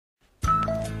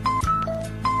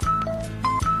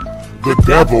the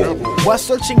devil. Was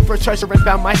searching for treasure and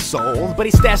found my soul, but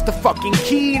he stashed the fucking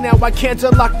key. Now I can't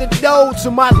unlock the door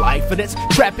to my life, and it's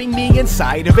trapping me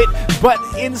inside of it. But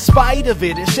in spite of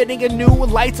it, it's shedding a new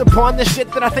light upon the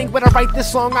shit that I think when I write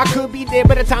this song I could be there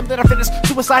by the time that I finish.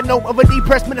 Suicide note of a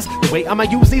depressed menace. The way I'ma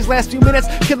use these last few minutes,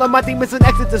 kill all my demons and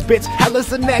exit this bitch. Hell is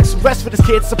the next rest for this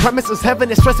kid. Supremacist heaven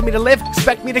is stressing me to live.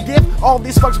 Expect me to give all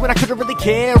these fucks when I couldn't really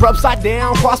care. Upside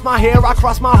down, cross my hair, I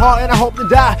cross my heart and I hope to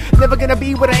die. Never gonna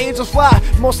be where the angels fly,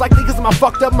 most likely cause of my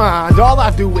fucked up mind. All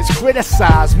I do is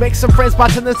criticize, make some friends by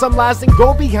telling some lies, and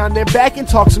go behind their back and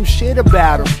talk some shit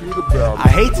about them. I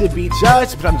hate to be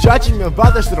judged, but I'm judging of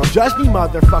others, so don't judge me,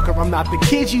 motherfucker. I'm not the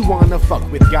kid you wanna fuck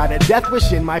with. Got a death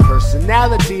wish in my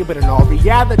personality, but in all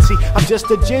reality I'm just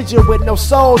a ginger with no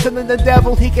soul, telling the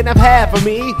devil he can have half of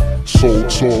me. Soul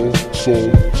theory. Soul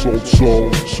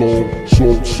theory.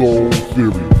 Soul theory.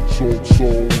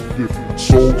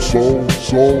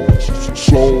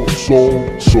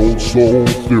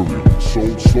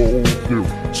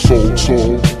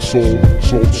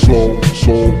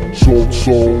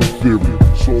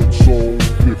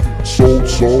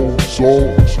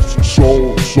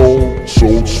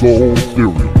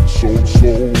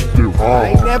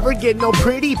 I never get no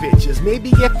pretty bitches. Maybe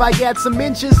if I get some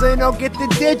inches, then I'll get the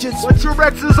digits. But your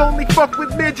exes only fuck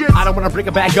with midgets. I don't wanna bring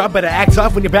her back up, but I act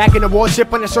tough when you're back in the war.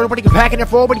 Chip on your shirt, what are you packing it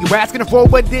for? What are you asking her for?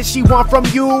 What did she want from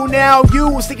you? Now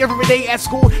you stick every day at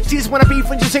school. She just wanna beef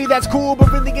when you say that's cool,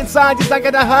 but really inside you're not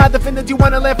gonna hide the thing that you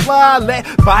wanna let fly. Let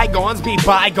bygones be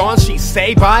bygones. She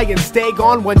say bye and stay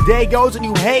gone. One day goes and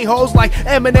you hey hoes like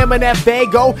Eminem and that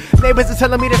Fago. Neighbors are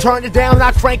telling me to turn it down,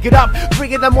 I crank it up.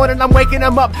 3 in the morning, I'm waking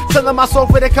them up, selling my soul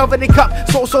for the covenant cup.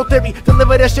 Soul theory,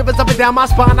 deliver the shivers up and down my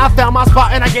spine. I found my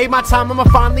spot and I gave my time. I'ma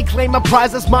finally claim a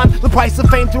prize that's mine. The price of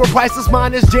fame through a priceless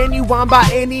mind is genuine by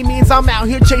any means. I'm out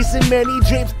here chasing many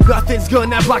dreams. Nothing's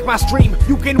gonna block my stream.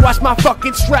 You can watch my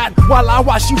fucking stride while I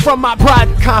watch you from my pride.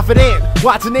 Confident,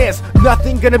 watching this,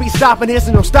 nothing gonna be stopping here.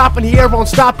 So no stopping here on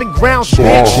stopping ground. Soul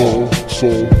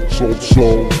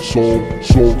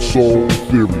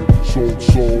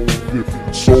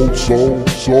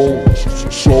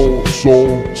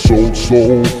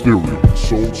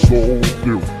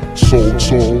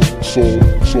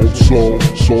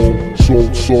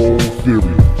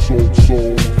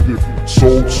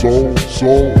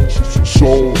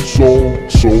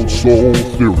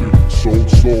theory. Soul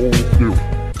theory.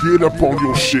 Get up on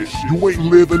your shit. You ain't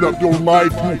living up your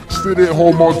life. You sit at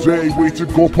home all day, wait to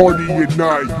go party at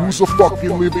night. You's a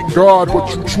fucking living God,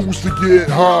 but you choose to get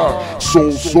high.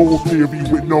 Soul theory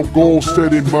with no goal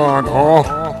set in mind,